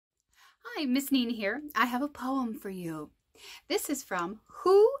Hi, Miss Nina here. I have a poem for you. This is from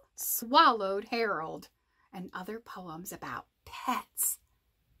Who Swallowed Harold and other poems about pets.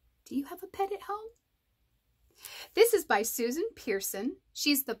 Do you have a pet at home? This is by Susan Pearson.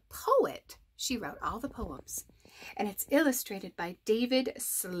 She's the poet. She wrote all the poems. And it's illustrated by David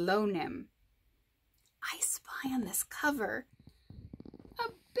Slonim. I spy on this cover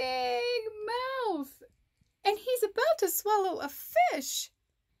a big mouth, and he's about to swallow a fish.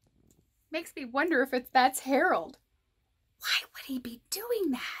 Makes me wonder if that's Harold. Why would he be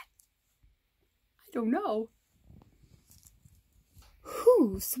doing that? I don't know.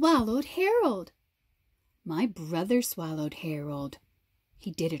 Who swallowed Harold? My brother swallowed Harold.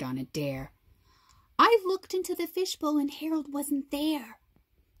 He did it on a dare. I looked into the fishbowl and Harold wasn't there.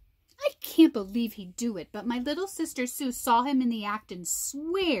 I can't believe he'd do it, but my little sister Sue saw him in the act and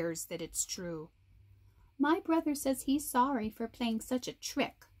swears that it's true. My brother says he's sorry for playing such a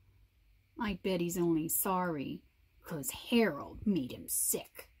trick. I bet he's only sorry 'cause Harold made him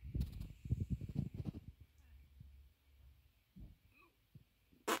sick.